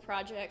school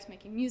projects,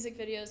 making music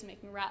videos,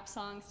 making rap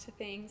songs to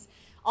things.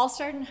 All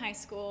started in high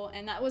school,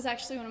 and that was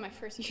actually one of my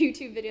first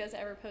YouTube videos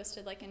I ever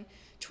posted, like in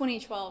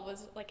 2012,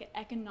 was like an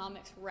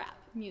economics rap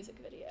music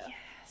video.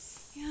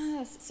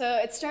 Yes. So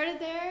it started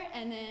there,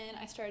 and then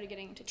I started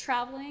getting into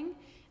traveling.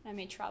 I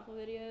made travel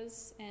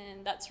videos,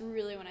 and that's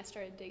really when I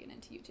started digging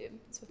into YouTube.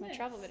 It's with my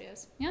travel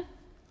videos. Yeah.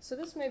 So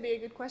this may be a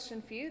good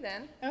question for you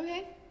then.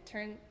 Okay.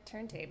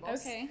 Turntables.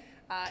 Okay.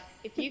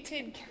 If you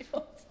could...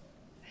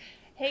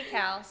 Hey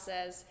Cal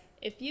says,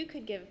 if you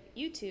could give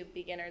YouTube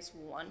beginners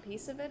one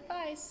piece of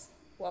advice,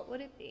 what would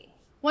it be?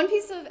 One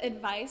piece of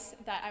advice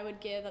that I would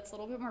give that's a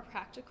little bit more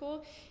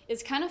practical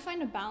is kind of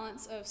find a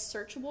balance of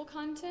searchable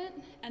content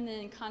and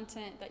then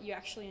content that you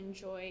actually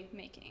enjoy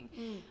making.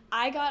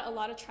 I got a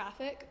lot of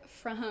traffic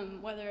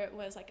from whether it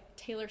was like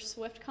Taylor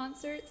Swift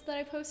concerts that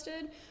I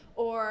posted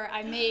or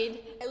I made...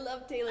 I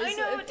love Taylor Swift.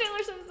 I know, Taylor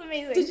Swift is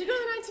amazing. Did you go to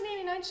the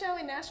 1989 show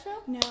in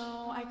Nashville?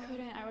 No, I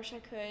couldn't. I wish I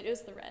could. It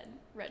was the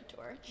Red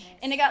Tour. Nice.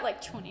 And it got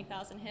like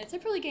 20,000 hits. I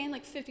probably gained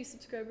like 50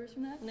 subscribers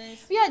from that.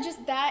 Nice. But yeah,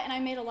 just that, and I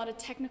made a lot of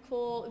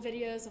technical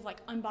videos of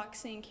like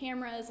unboxing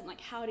cameras and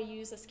like how to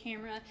use this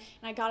camera. And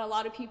I got a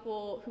lot of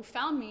people who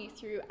found me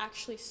through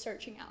actually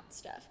searching out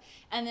stuff.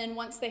 And then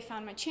once they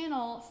found my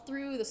channel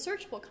through the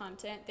searchable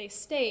content, they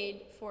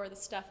stayed for the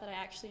stuff that I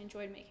actually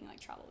enjoyed making, like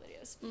travel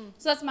videos.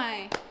 So that's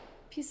my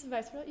piece of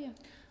advice. What about you?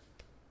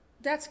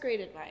 That's great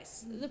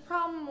advice. The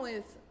problem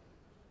with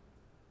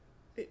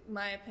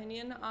my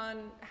opinion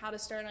on how to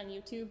start on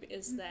YouTube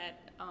is that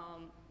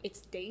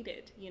it's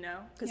dated,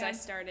 because I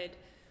started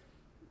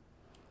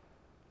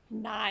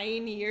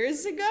 9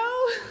 years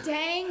ago.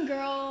 Dang,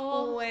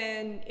 girl.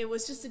 When it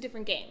was just a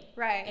different game.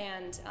 Right.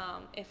 And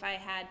if I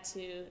had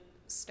to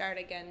start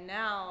again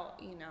now,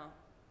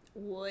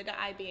 would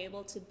I be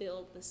able to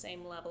build the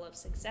same level of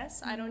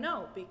success? I don't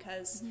know,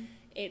 because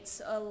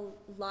it's a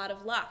lot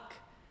of luck.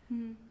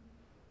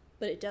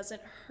 But it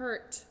doesn't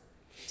hurt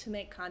to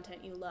make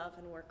content you love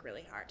and work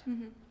really hard.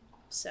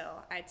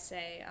 So I'd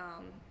say,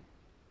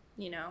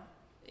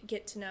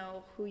 get to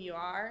know who you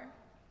are.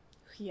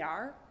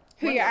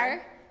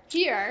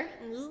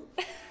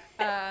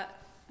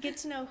 Get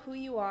to know who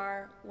you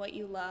are, what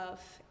you love,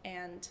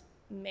 and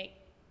make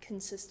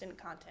consistent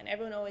content.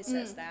 Everyone always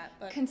says that.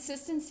 But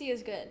consistency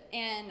is good.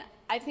 And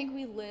I think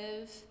we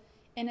live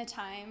in a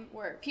time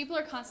where people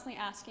are constantly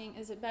asking,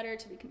 is it better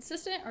to be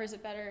consistent or is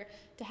it better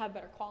to have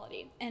better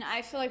quality? And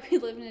I feel like we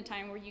live in a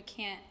time where you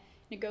can't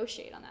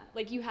negotiate on that.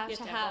 Like you have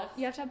to have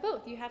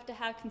both. You have to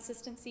have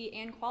consistency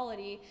and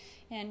quality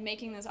and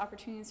making those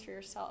opportunities for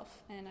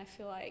yourself. And I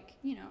feel like,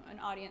 an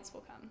audience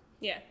will come.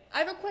 Yeah. I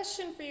have a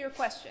question for your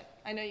question.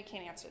 I know you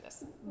can't answer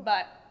this,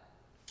 but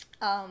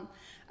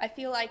I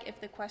feel like if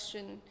the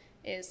question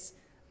is,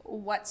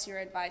 what's your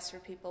advice for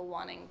people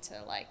wanting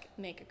to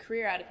make a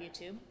career out of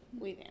YouTube?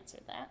 We've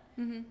answered that.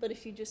 But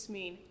if you just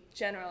mean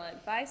general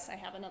advice, I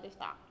have another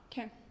thought.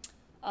 Okay.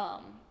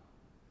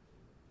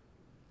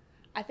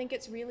 I think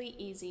it's really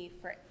easy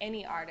for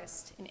any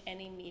artist in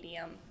any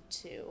medium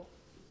to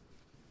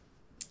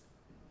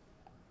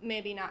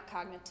maybe not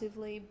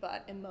cognitively,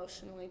 but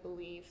emotionally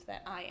believe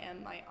that I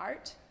am my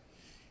art.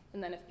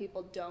 And then if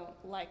people don't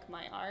like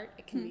my art,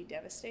 it can be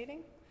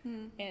devastating.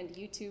 And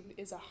YouTube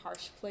is a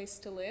harsh place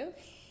to live.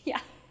 Yeah.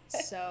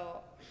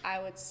 So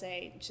I would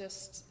say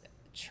just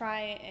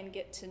try and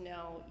get to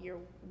know your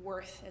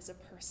worth as a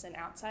person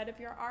outside of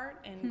your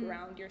art and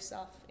ground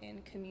yourself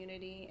in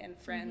community and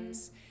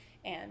friends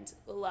and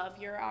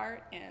love your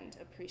art and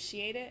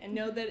appreciate it and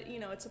know that, you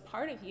know, it's a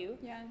part of you.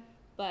 Yeah.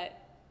 But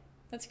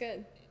That's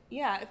good.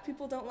 yeah, if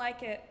people don't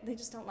like it, they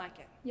just don't like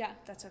it. Yeah.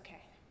 That's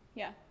okay.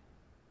 Yeah.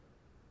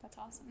 That's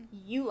awesome.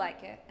 You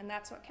like it, and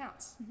that's what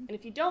counts. And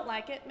if you don't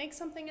like it, make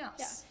something else.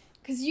 Yeah.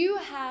 Because you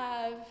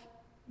have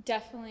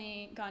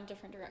definitely gone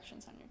different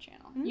directions on your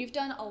channel. You've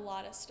done a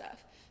lot of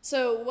stuff.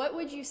 So what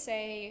would you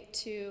say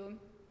to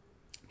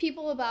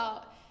people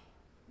about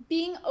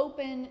being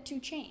open to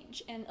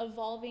change and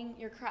evolving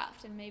your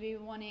craft and maybe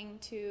wanting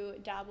to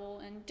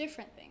dabble in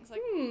different things?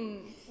 Like,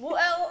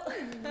 Well,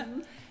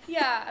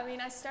 yeah, I mean,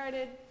 I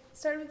started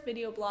with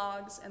video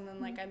blogs, and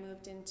then like I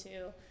moved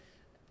into,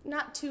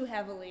 not too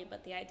heavily,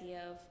 but the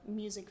idea of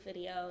music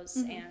videos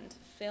and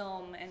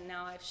film, and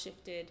now I've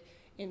shifted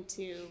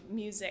into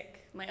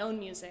music, my own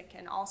music,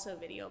 and also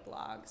video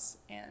blogs.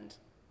 And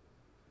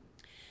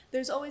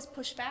there's always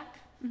pushback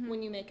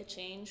when you make a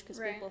change, because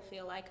Right. people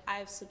feel like,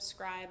 I've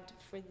subscribed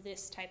for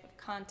this type of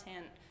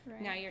content,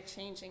 Right. now you're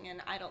changing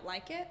and I don't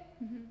like it,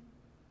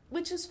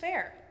 which is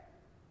fair.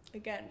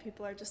 Again,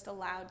 people are just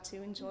allowed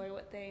to enjoy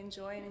what they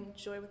enjoy and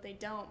enjoy what they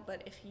don't.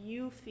 But if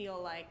you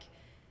feel like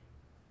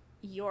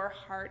your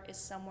heart is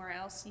somewhere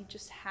else, you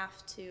just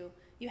have to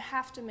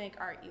make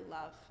art you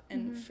love.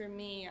 And for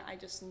me, I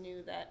just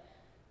knew that,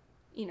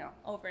 you know,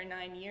 over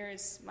 9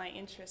 years, my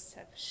interests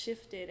have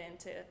shifted, and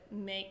to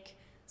make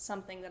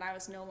something that I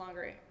was no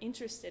longer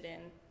interested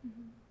in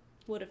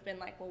would have been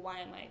like, well,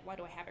 why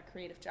do I have a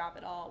creative job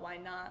at all? Why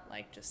not,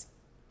 like, just,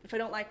 if I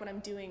don't like what I'm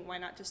doing, why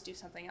not just do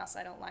something else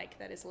I don't like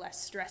that is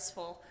less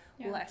stressful,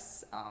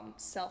 less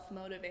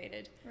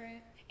self-motivated?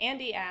 right.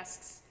 Andy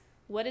asks,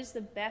 what is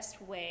the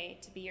best way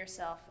to be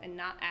yourself and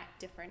not act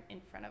different in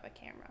front of a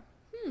camera?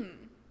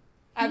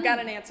 I've got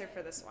an answer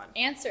for this one.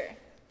 Answer.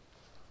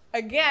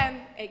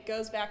 Again, it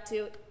goes back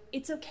to,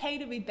 it's okay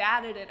to be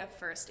bad at it at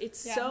first. It's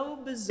so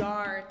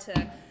bizarre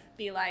to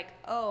be like,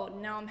 oh,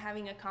 now I'm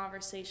having a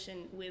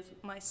conversation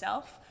with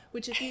myself,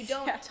 which if you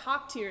don't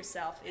talk to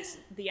yourself is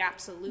the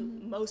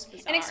absolute most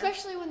bizarre. And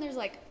especially when there's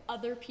like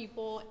other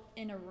people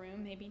in a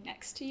room maybe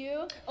next to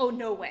you. Oh,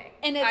 no way.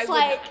 And I it's would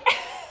like, not.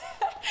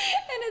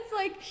 and it's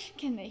like,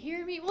 can they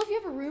hear me? Well, if you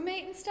have a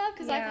roommate and stuff,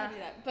 because I can't do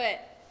that.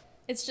 But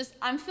it's just,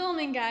 I'm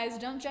filming, guys.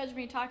 Don't judge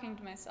me talking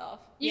to myself.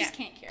 You just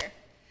can't care.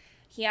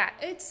 Yeah,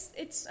 it's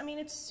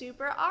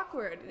super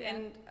awkward. Yeah.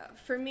 And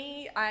for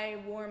me, I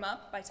warm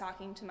up by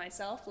talking to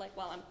myself, like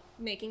while I'm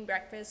making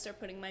breakfast or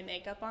putting my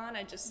makeup on.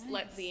 I just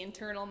let the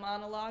internal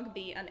monologue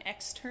be an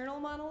external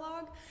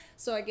monologue.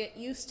 So I get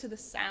used to the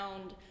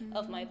sound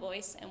of my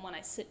voice, and when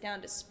I sit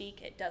down to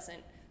speak, it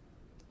doesn't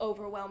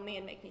overwhelm me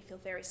and make me feel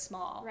very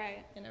small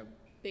in a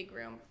big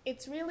room.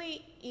 It's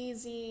really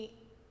easy,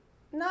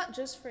 not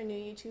just for new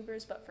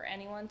YouTubers, but for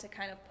anyone to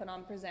kind of put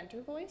on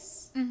presenter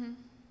voice.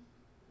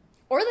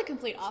 Or the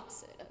complete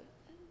opposite.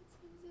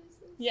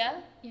 Yeah?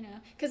 You know,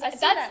 because I see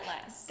that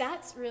less.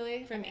 That's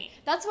really For me.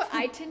 That's what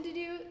I tend to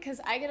do, because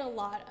I get a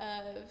lot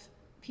of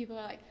people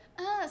are like,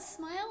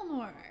 smile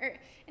more,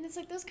 and it's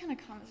like those kind of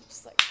comments are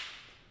just like.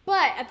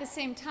 But at the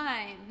same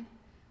time,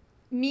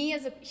 me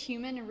as a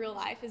human in real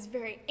life is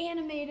very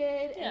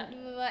animated and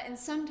blah, blah, blah, and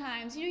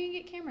sometimes you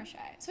get camera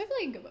shy. So I feel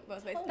like you can go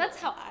both ways. That's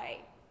how I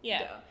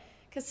go.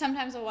 Because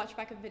sometimes I'll watch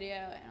back a video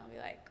and I'll be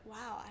like,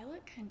 wow, I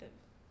look kind of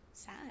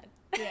sad.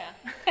 Yeah.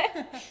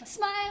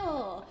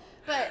 Smile.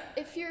 But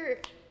if you're,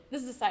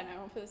 this is a side note, I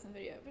won't put this in the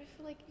video, but if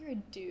you're like, you're a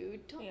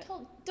dude,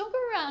 don't go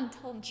around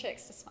telling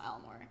chicks to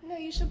smile more. No,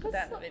 you should put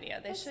that in the video.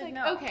 They should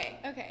know.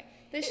 Okay.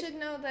 They should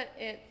know that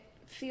it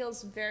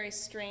feels very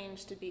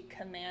strange to be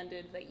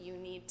commanded that you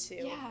need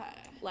to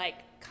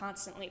like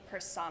constantly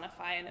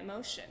personify an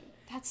emotion.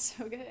 That's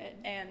so good.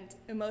 And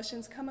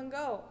emotions come and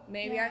go.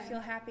 Maybe I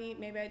feel happy,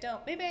 maybe I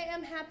don't. Maybe I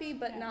am happy,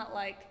 but not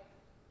like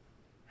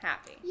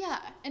happy. Yeah,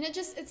 and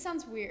it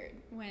sounds weird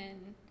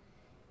when,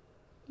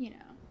 you know,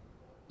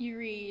 you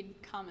read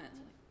comments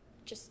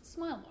like, just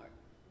smile more.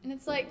 And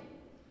it's like,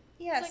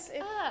 yes, it's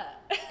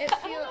like, it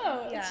feels, I don't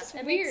know, it's just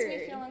it weird.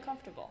 makes me feel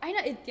uncomfortable. I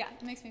know, it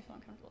makes me feel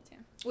uncomfortable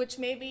too. Which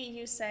maybe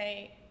you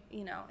say,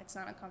 you know, it's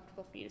not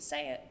uncomfortable for you to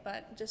say it,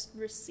 but just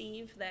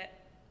receive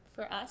that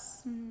for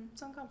us,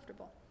 it's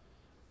uncomfortable.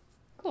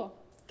 Cool.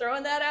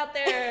 Throwing that out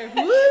there.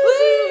 Woo!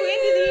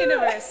 Into the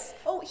universe.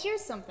 Oh,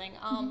 here's something.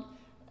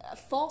 A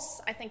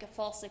false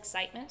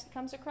excitement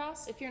comes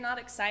across. If you're not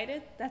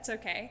excited, that's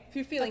okay. If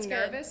you're feeling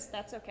nervous,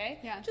 that's okay.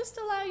 Yeah. Just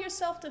allow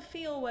yourself to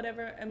feel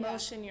whatever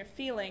emotion you're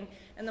feeling,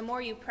 and the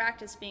more you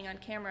practice being on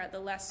camera, the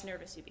less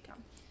nervous you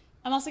become.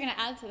 I'm also going to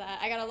add to that.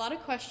 I got a lot of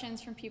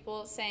questions from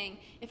people saying,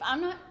 if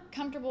I'm not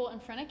comfortable in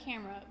front of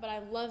camera, but I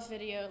love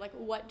video, like,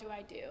 what do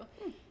I do?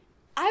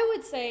 I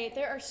would say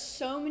there are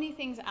so many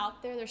things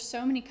out there. There's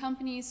so many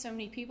companies, so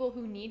many people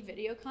who need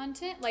video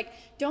content. Like,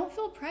 don't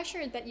feel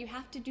pressured that you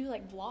have to do,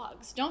 like,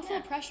 vlogs. Don't feel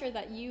pressured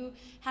that you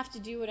have to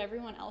do what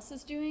everyone else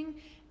is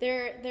doing.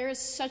 There is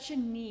such a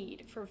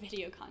need for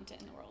video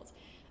content in the world.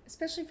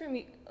 especially for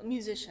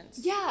musicians.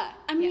 Yeah,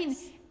 I mean,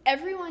 Yes.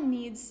 everyone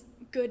needs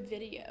good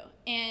video,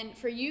 and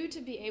for you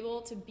to be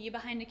able to be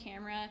behind a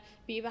camera,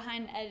 be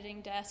behind an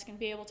editing desk, and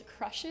be able to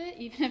crush it,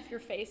 even if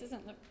your face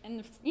isn't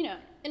in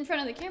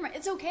front of the camera,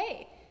 it's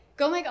okay.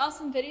 Go make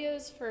awesome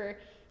videos for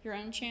your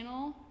own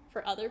channel,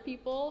 for other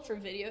people, for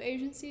video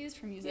agencies,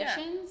 for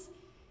musicians.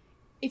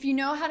 If you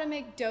know how to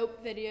make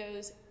dope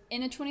videos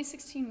in a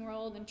 2016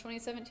 world and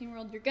 2017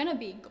 world, you're gonna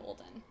be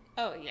golden.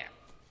 Oh, yeah.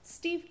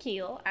 Steve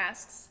Keel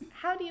asks,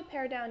 how do you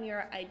pare down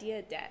your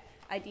idea debt?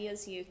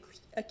 Ideas you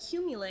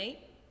accumulate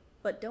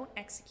but don't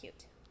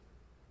execute.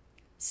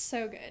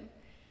 So good.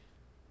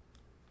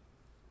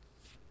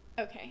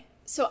 Okay,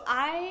 so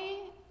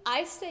I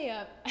stay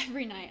up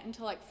every night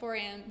until like 4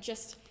 a.m.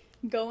 just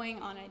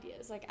going on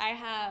ideas. Like, I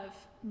have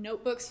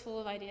notebooks full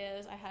of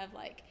ideas. I have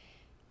like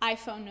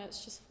iPhone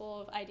notes just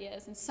full of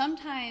ideas. And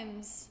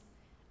sometimes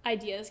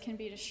ideas can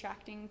be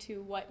distracting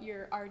to what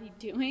you're already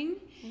doing.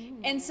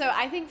 And so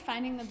I think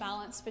finding the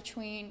balance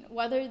between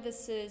whether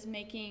this is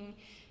making,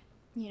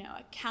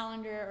 a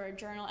calendar or a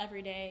journal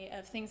every day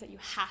of things that you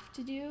have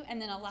to do,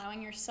 and then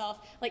allowing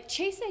yourself, like,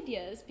 chase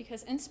ideas,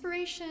 because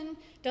inspiration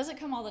doesn't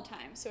come all the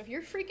time. So if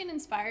you're freaking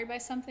inspired by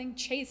something,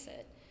 chase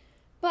it.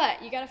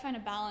 But you got to find a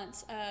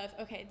balance of,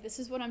 okay, this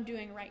is what I'm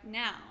doing right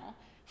now.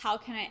 How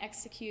can I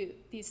execute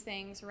these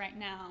things right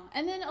now?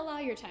 And then allow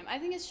your time. I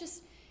think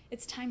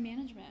it's time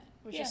management,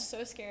 which is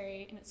so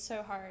scary and it's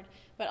so hard.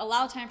 But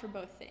allow time for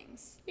both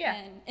things.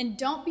 Yeah. And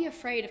don't be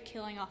afraid of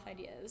killing off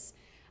ideas.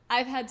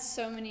 I've had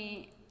so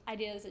many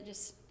ideas that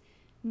just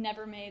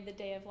never made the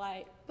day of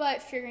light.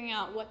 But figuring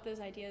out what those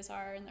ideas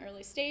are in the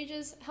early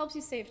stages helps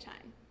you save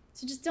time.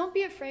 So just don't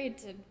be afraid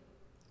to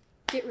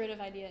get rid of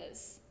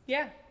ideas.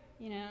 Yeah.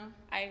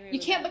 I I agree You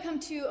with can't that. become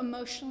too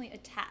emotionally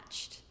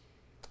attached.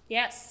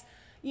 Yes.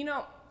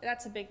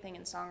 That's a big thing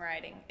in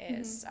songwriting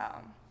is,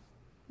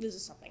 this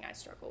is something I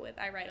struggle with.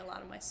 I write a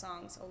lot of my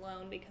songs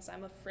alone because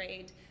I'm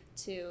afraid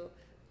to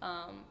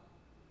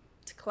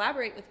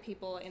collaborate with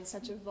people in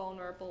such a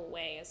vulnerable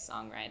way as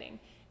songwriting.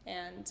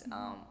 And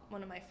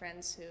one of my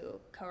friends who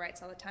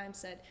co-writes all the time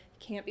said, you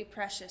can't be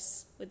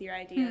precious with your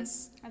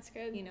ideas. That's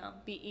good.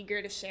 Be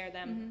eager to share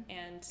them,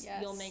 and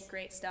you'll make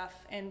great stuff.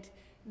 And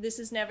this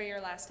is never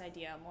your last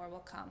idea. More will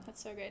come.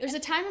 That's so great. There's a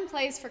time and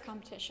place for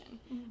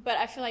competition, but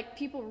I feel like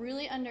people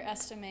really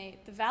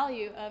underestimate the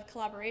value of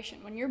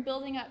collaboration. When you're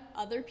building up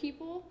other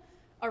people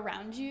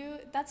around you,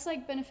 that's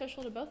like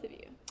beneficial to both of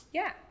you.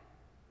 Yeah,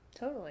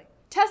 totally.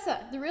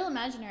 Tessa, the Real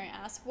Imaginary,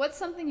 asks, what's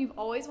something you've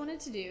always wanted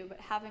to do but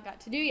haven't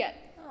got to do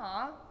yet?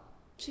 Aw,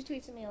 she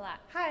tweets at me a lot.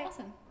 Hi.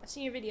 Awesome. I've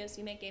seen your videos.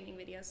 You make gaming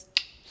videos.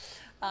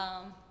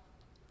 Oh,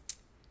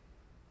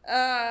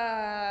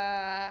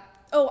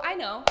 I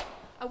know.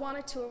 I want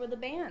to tour with a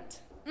band.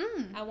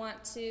 I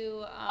want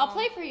to. I'll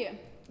play for you.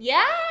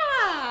 Yeah.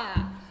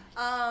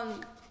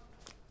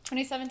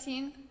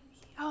 2017.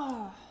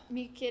 Oh,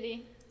 Me,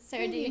 Kitty,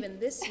 Sarah maybe D. even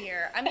this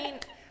year. I mean,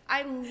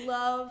 I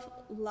love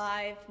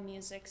live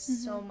music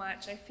so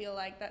much. I feel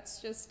like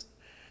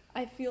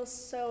I feel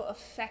so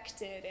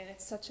affected, and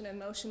it's such an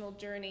emotional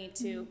journey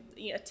to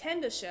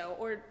attend a show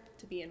or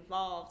to be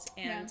involved.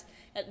 And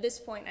at this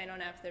point, I don't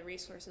have the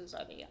resources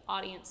or the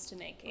audience to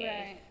make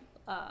a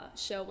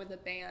show with a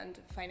band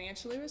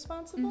financially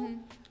responsible.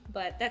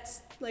 But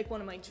that's like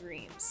one of my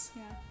dreams.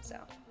 Yeah. So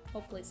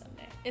hopefully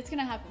someday. It's going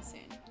to happen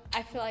soon.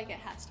 I feel like it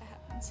has to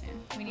happen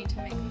soon. We need to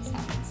make this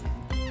happen soon.